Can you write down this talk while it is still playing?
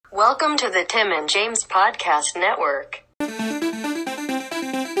Welcome to the Tim and James Podcast Network.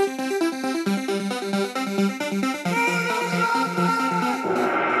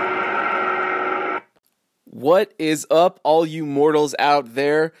 What is up, all you mortals out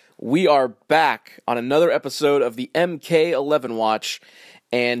there? We are back on another episode of the MK11 Watch,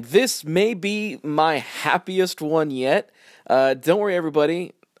 and this may be my happiest one yet. Don't worry,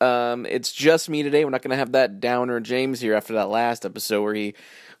 everybody. It's just me today. We're not going to have that downer James here after that last episode where he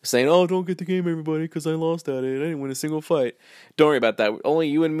was saying, "Oh, don't get the game, everybody, because I lost at it. I didn't win a single fight." Don't worry about that. Only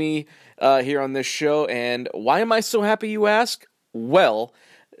you and me here on this show. And why am I so happy, you ask? Well,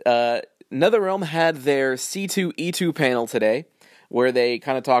 NetherRealm had their C2E2 panel today, where they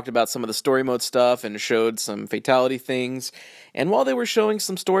kind of talked about some of the story mode stuff and showed some fatality things. And while they were showing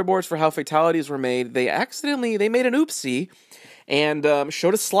some storyboards for how fatalities were made, they made an oopsie and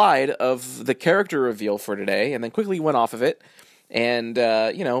showed a slide of the character reveal for today, and then quickly went off of it, and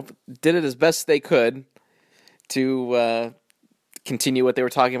did it as best they could to continue what they were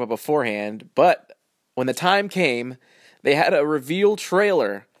talking about beforehand. But when the time came, they had a reveal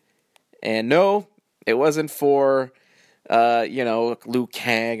trailer. And no, it wasn't for, Liu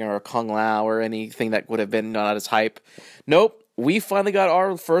Kang or Kung Lao or anything that would have been not as hype. Nope, we finally got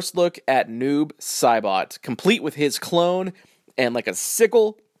our first look at Noob Saibot, complete with his clone and like a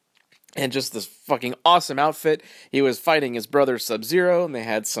sickle and just this fucking awesome outfit. He was fighting his brother Sub-Zero, and they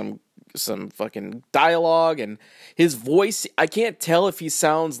had some fucking dialogue, and his voice, I can't tell if he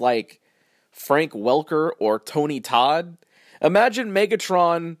sounds like Frank Welker or Tony Todd. Imagine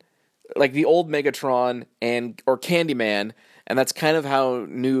Megatron, like the old Megatron or Candyman, and that's kind of how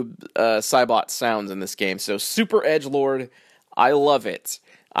Noob Saibot sounds in this game. So super edgelord, I love it.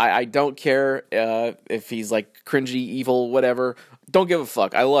 I don't care if he's like cringy, evil, whatever. Don't give a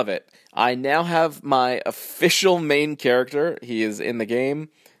fuck. I love it. I now have my official main character. He is in the game.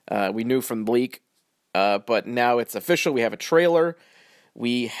 We knew from Bleak, but now it's official. We have a trailer.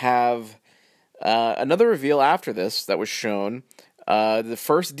 We have another reveal after this that was shown. The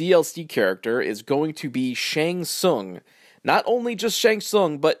first DLC character is going to be Shang Tsung. Not only just Shang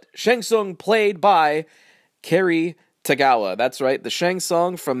Tsung, but Shang Tsung played by Cary Tagawa. That's right, the Shang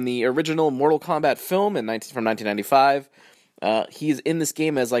Tsung from the original Mortal Kombat film from 1995. He's in this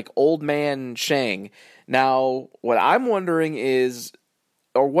game as like old man Shang. Now, what I'm wondering is,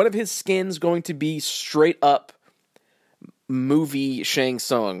 are one of his skins going to be straight up movie Shang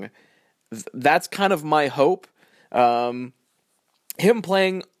Tsung? That's kind of my hope. Him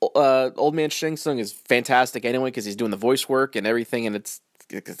playing old man Shang Tsung is fantastic anyway, because he's doing the voice work and everything, and it's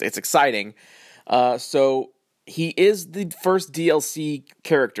exciting. So he is the first DLC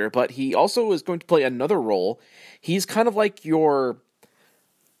character, but he also is going to play another role. He's kind of like your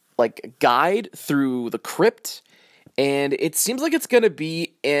guide through the crypt, and it seems like it's going to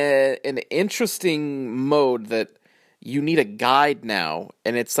be an interesting mode that you need a guide now,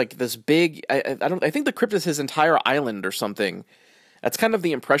 and it's like this big. I think the crypt is his entire island or something. That's kind of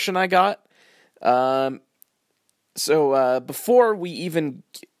the impression I got. So before we even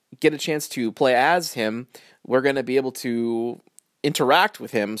get a chance to play as him, we're going to be able to interact with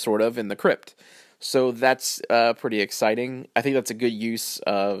him, sort of, in the crypt. So that's pretty exciting. I think that's a good use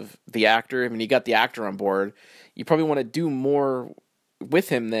of the actor. I mean, you got the actor on board. You probably want to do more with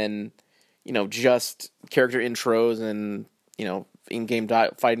him than, just character intros and, in-game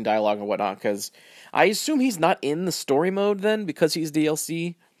fighting dialogue and whatnot, because I assume he's not in the story mode then, because he's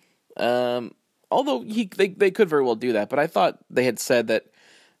DLC. Although they could very well do that, but I thought they had said that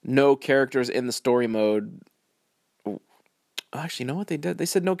no characters in the story mode. Actually, you know what they did? They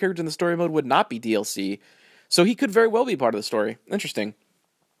said no characters in the story mode would not be DLC, so he could very well be part of the story. Interesting.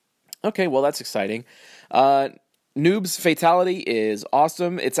 Okay, well, that's exciting. Noob's fatality is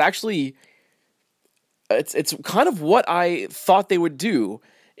awesome. It's actually it's kind of what I thought they would do.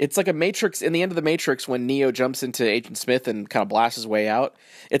 It's like a Matrix, in the end of the Matrix, when Neo jumps into Agent Smith and kind of blasts his way out.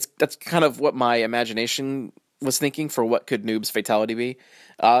 That's kind of what my imagination was thinking for what could Noob's fatality be.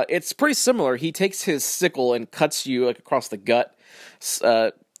 It's pretty similar. He takes his sickle and cuts you across the gut,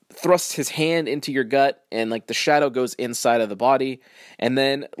 thrusts his hand into your gut, and the shadow goes inside of the body, and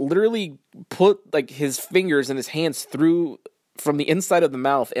then literally put his fingers and his hands through from the inside of the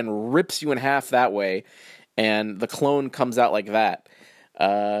mouth and rips you in half that way, and the clone comes out like that.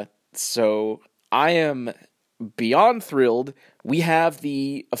 So I am beyond thrilled. We have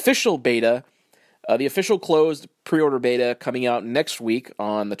the official beta, the official closed pre-order beta coming out next week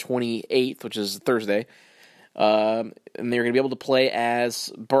on the 28th, which is Thursday. And they're going to be able to play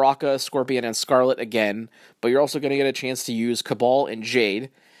as Baraka, Scorpion, and Scarlet again, but you're also going to get a chance to use Cabal and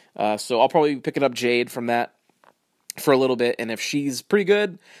Jade. So I'll probably be picking up Jade from that for a little bit, and if she's pretty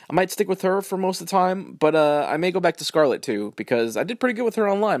good, I might stick with her for most of the time, but I may go back to Scarlet too, because I did pretty good with her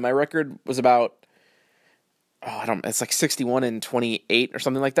online. My record was about, it's like 61 and 28 or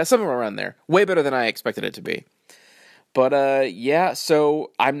something like that, somewhere around there. Way better than I expected it to be. But yeah,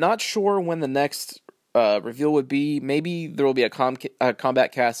 so I'm not sure when the next reveal would be. Maybe there will be a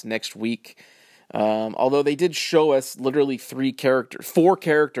combat cast next week. Although they did show us literally 4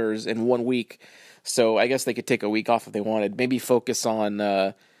 characters in 1 week. So I guess they could take a week off if they wanted. Maybe focus on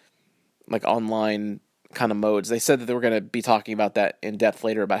like online kind of modes. They said that they were going to be talking about that in depth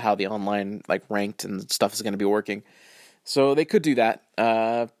later, about how the online like ranked and stuff is going to be working. So they could do that.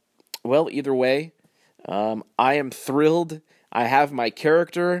 Well, either way, I am thrilled. I have my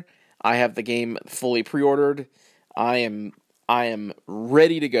character. I have the game fully pre-ordered. I am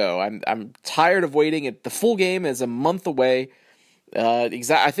ready to go. I'm tired of waiting. The full game is a month away. I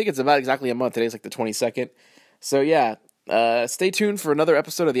think it's about exactly a month. Today's like the 22nd. So yeah, stay tuned for another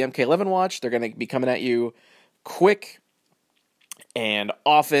episode of the MK11 Watch. They're going to be coming at you quick and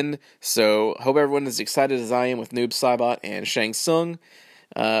often. So hope everyone is excited as I am with Noob Saibot and Shang Tsung.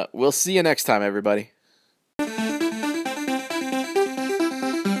 We'll see you next time, everybody.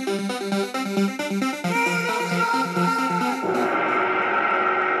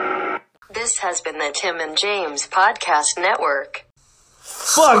 This has been the Tim and James Podcast Network.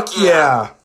 Fuck yeah!